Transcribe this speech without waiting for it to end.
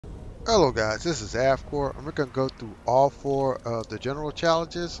Hello guys, this is Avcoor, and we're going to go through all 4 of the general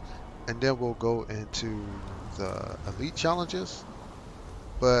challenges, and then we'll go into the elite challenges.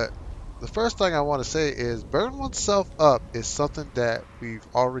 But the first thing I want to say is burn oneself up is something that we've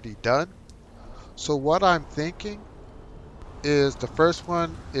already done. So what I'm thinking is the first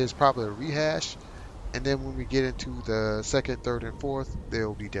one is probably a rehash, and then when we get into the second, third, and fourth,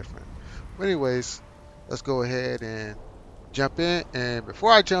 they'll be different. But anyways, let's go ahead and jump in. And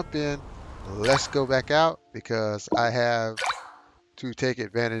before I jump in, let's go back out because I have to take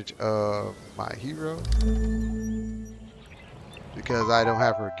advantage of my hero because I don't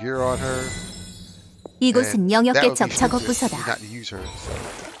have her gear on her. 이곳은 And 영역계 that would be 적착업 stupid 부서다. not to use her. So.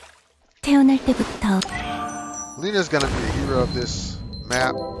 태어날 때부터 Lena's gonna be the hero of this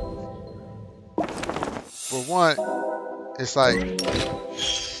map. For one, it's like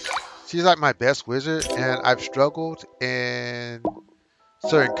she's like my best wizard, and I've struggled in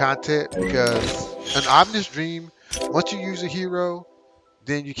certain content because an Omnis Dream, once you use a hero,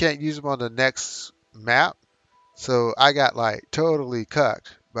 then you can't use them on the next map. So I got like totally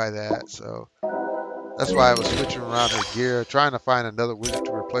cucked by that. So that's why I was switching around her gear, trying to find another wizard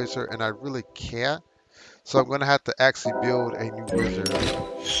to replace her, and I really can't. So I'm gonna have to actually build a new wizard.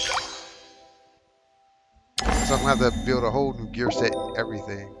 So I'm gonna have to build a whole new gear set and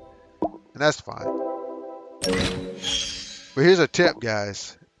everything. And that's fine. But here's a tip,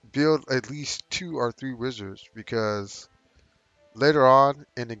 guys. Build at least 2 or 3 wizards because later on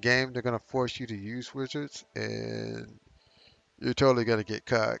in the game they're gonna force you to use wizards and you're totally gonna get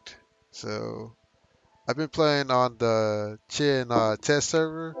cucked. So I've been playing on the Chin test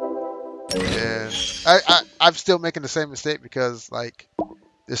server and I'm still making the same mistake because like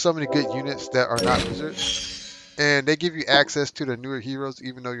there's so many good units that are not wizards. And they give you access to the newer heroes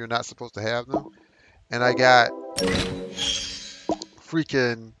even though you're not supposed to have them. And I got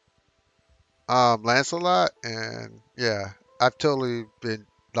freaking Lancelot, and yeah, I've totally been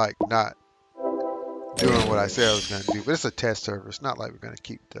like not doing what I said I was gonna do. But it's a test server. It's not like we're gonna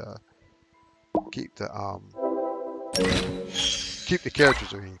keep the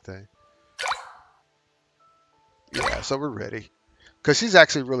characters or anything. Yeah, so we're ready. Cause she's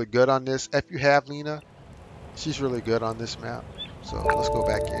actually really good on this. If you have Lena, she's really good on this map. So let's go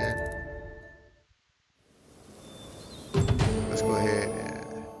back in. Let's go ahead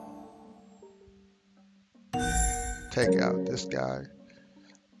and take out this guy.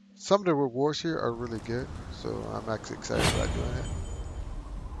 Some of the rewards here are really good, so I'm actually excited about doing it.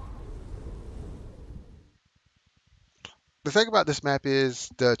 The thing about this map is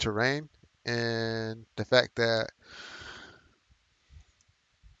the terrain and the fact that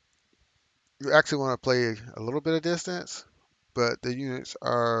you actually want to play a little bit of distance, but the units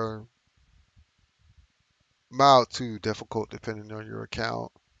are mild to difficult depending on your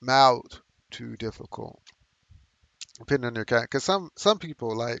account. Mild to difficult depending on your account, because some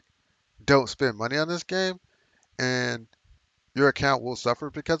people like don't spend money on this game, and your account will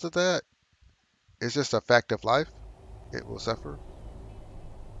suffer because of that. It's just a fact of life. It will suffer.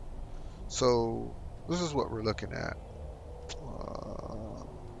 So this is what we're looking at.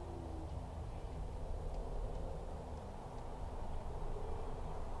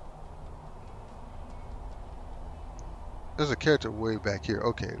 There's a character way back here.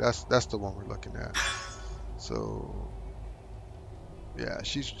 Okay, that's the one we're looking at. So yeah,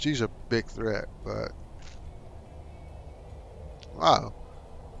 she's a big threat, but wow,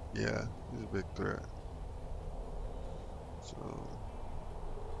 yeah, she's a big threat. So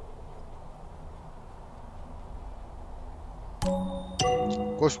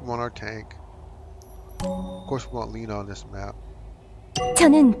of course we want our tank. Of course we want Lena on this map.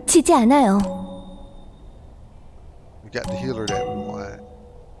 저는 지지 않아요. We got the healer that we want.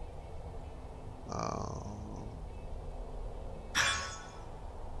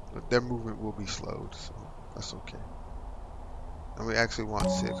 But their movement will be slowed, so that's okay. And we actually want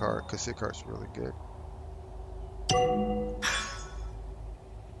Sickheart because Sickheart's really good.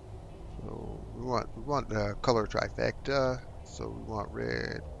 So we want the color trifecta. So we want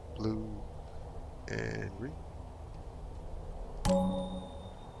red, blue, and green.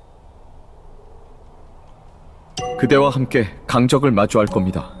 그대와 함께 강적을 마주할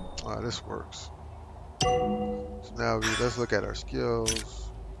겁니다. This works. So now let's look at our skills.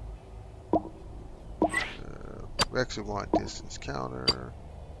 We actually want distance counter.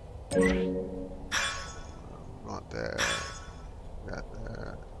 Want that. Got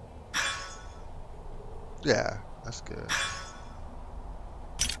that. Yeah, that's good.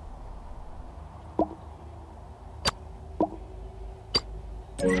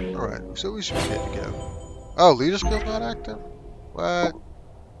 Alright, so we should be good to go. Oh, leader skill not active? What?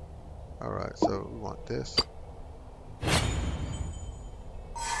 Alright, so we want this.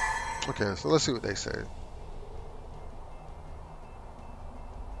 Okay, so let's see what they say.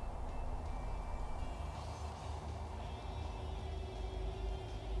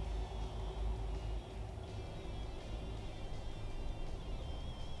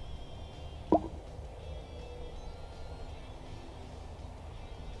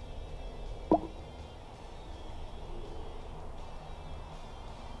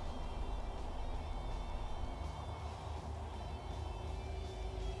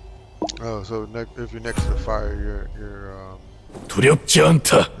 Oh, so if you're next to the fire, 두렵지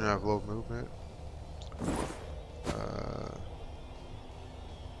않다. you have low movement.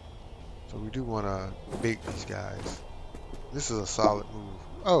 So we do want to bait these guys. This is a solid move.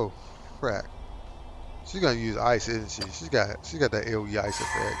 Oh, frack. She's gonna use ice, isn't she? She's got that AoE ice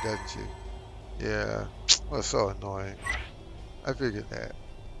effect, doesn't she? Yeah. Well, so annoying. I figured that.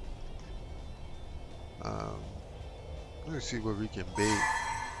 Let me see what we can bait.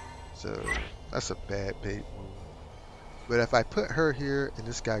 So that's a bad bait move. But if I put her here and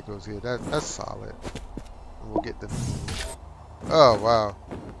this guy goes here, that's solid. And we'll get them move. Oh wow.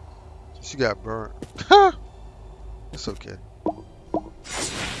 She got burnt. It's okay.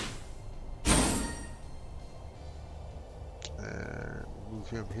 And move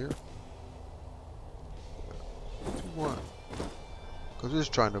him here. 2-1. Because we're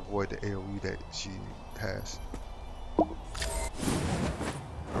just trying to avoid the AoE that she has.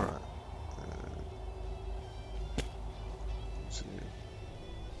 Alright. Let's see.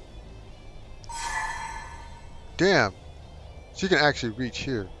 Damn. She can actually reach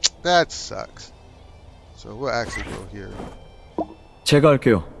here. That sucks. So we'll actually go here. 제가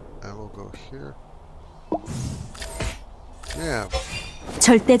할게요. And we'll go here. Damn.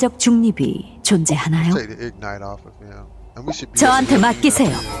 절대적 중립이 존재하나요? Take the ignite off of him. And we should be 저한테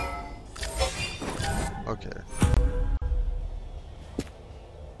맡기세요. Okay.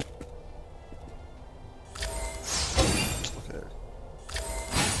 Okay.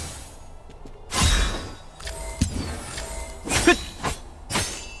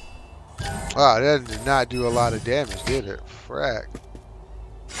 Wow, that did not do a lot of damage, did it? Frack.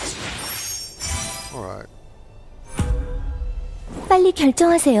 Alright. 빨리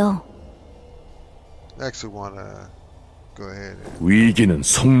결정하세요. Actually wanna go ahead and 위기는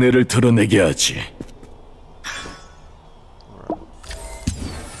속내를 드러내게 하지.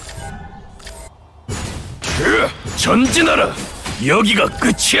 전진하라. 여기가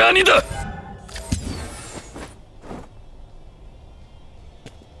끝이 아니다.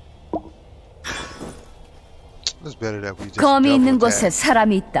 it's better that we just 검이 있는 double 곳에 attack,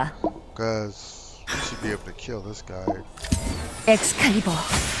 사람이 있다. because we should be able to kill this guy. 엑스칼리버.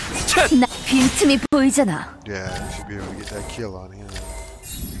 나 빈틈이 보이잖아. Yeah, we should be able to get that kill on him.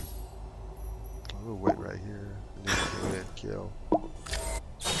 We'll wait right here and then we'll go ahead and kill.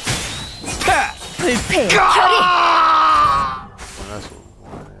 불패의 결의. And that's what we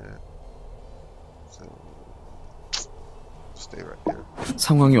wanted. So stay right there.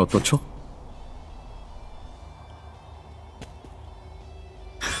 상황이 어떻죠?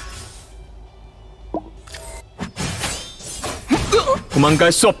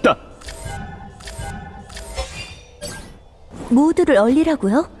 도망갈 수 없다. 모두를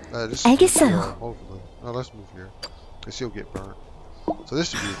얼리라고요? This should be a 알겠어요. kill, hopefully. No, let's move here. Cause she'll get burnt. So this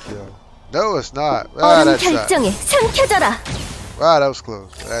should be a kill. No, it's not. Ah, 얼음 that sucks. 결정에 삼켜져라. Wow, that was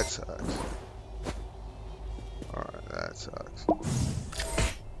close. That sucks. Alright, that sucks.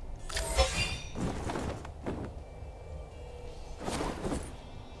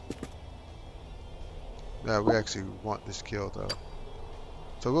 Yeah, we actually want this kill though.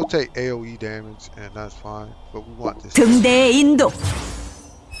 So we'll take AoE damage and that's fine. But we want this. 등대의 인도.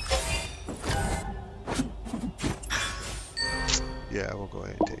 Yeah, we'll go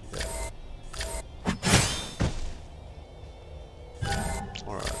ahead and take that.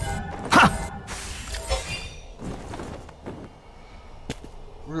 Alright.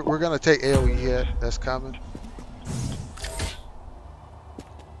 We're gonna take AoE here. That's coming.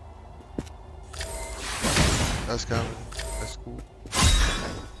 That's coming. That's cool.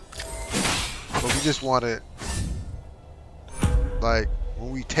 But we just want it, like,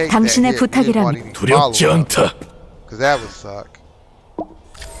 when we take that 당신의 hit, we didn't want 부탁이라면 any 두렵지 follow-up, 않다. cause that would suck.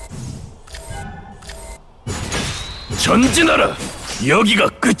 전진하라. 여기가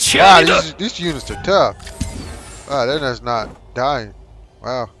끝이 Wow, 아니다. these units are tough. Wow, they're just not dying.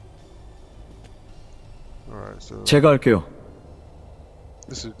 Wow. Alright, so 제가 할게요.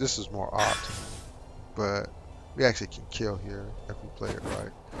 this is more opt, but we actually can kill here if we play it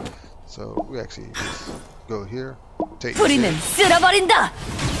right. So we actually just go here, take this 뿌리는 hit. 쓸어버린다.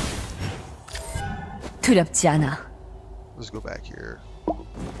 두렵지 않아. Let's go back here.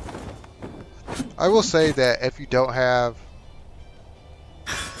 I will say that if you don't have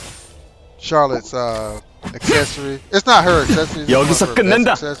Charlotte's accessory, it's not her accessories. It's 여기서 one of her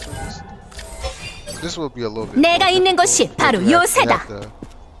끝낸다. best accessories. This will be a little bit. 내가 more 있는 difficult 곳이 바로 because you 요새다. have to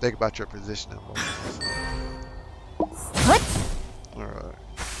think about your positioning more. 헛! Alright.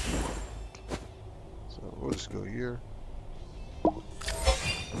 So we'll just go here.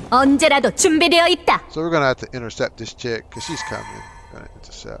 언제라도 준비되어 있다. So we're gonna have to intercept this chick because she's coming. Gonna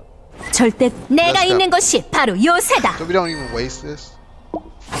intercept. 절대 내가 Let's 있는 go. 곳이 바로 요새다. So we don't even waste this.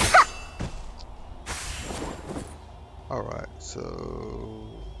 Alright, so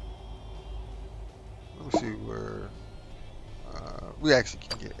let me see where we actually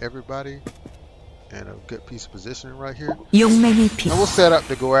can get everybody and a good piece of positioning right here. 용맹의 피. And we'll set up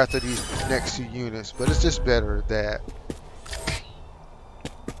to go after these next two units, but it's just better that.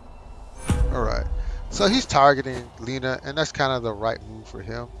 Alright, so he's targeting Lena, and that's kind of the right move for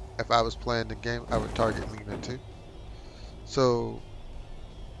him. If I was playing the game, I would target Lena too. So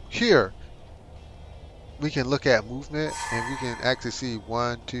here we can look at movement, and we can actually see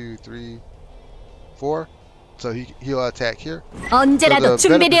 1, 2, 3, 4. So he'll attack here. 언제라도 So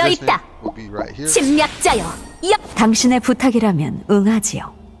the better 준비되어 positioning 있다. will be right here. 침략자여. 당신의 부탁이라면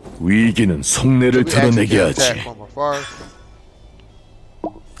응하지요. 위기는 So 속내를 we actually 드러내게 can 하지. attack from afar.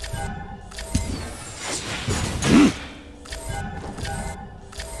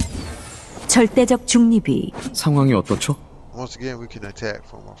 절대적 중립이 상황이 어떻죠? Once again, we can attack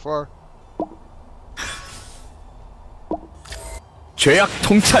from afar. 죄악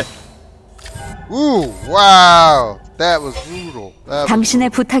통찰. Ooh, wow, that was brutal. That was 당신의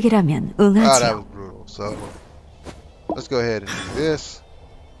brutal. 부탁이라면 Ah, that 응하지요. was brutal. So let's go ahead and do this.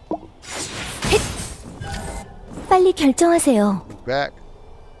 빨리 결정하세요. Move back.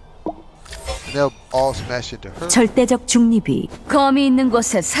 And they'll all smash into her. 절대적 중립이 검이 있는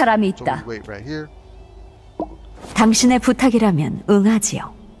곳에 사람이 So we 있다. wait right here. 당신의 부탁이라면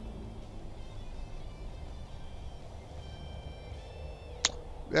응하지요.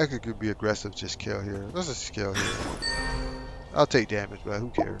 I could be aggressive, just kill here. Let's just kill here. I'll take damage, but who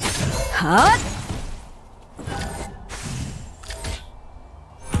cares? 헛!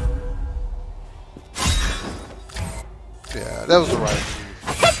 Yeah, that was the right move.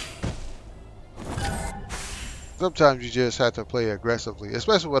 Sometimes you just have to play aggressively,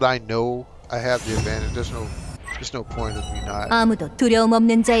 especially when I know I have the advantage. There's no point of me not 아무도 두려움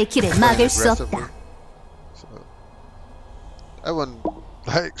없는 자의 길을 playing 막을 수 aggressively. 없다. So I wouldn't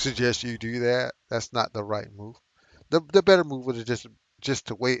like suggest you do that. That's not the right move. The better move would have just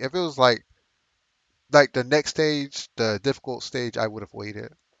to wait. If it was like the next stage, the difficult stage, I would have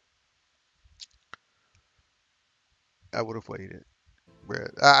waited. I would have waited.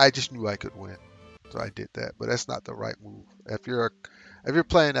 But I just knew I could win, so I did that. But that's not the right move. If you're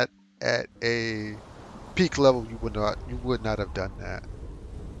playing at a peak level, you would not have done that.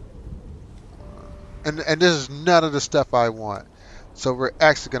 And this is none of the stuff I want. So we're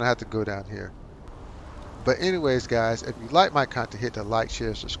actually gonna have to go down here. But anyways, guys, if you like my content, hit the like,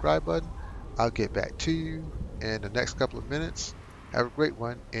 share, subscribe button. I'll get back to you in the next couple of minutes. Have a great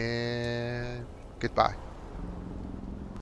one, and goodbye.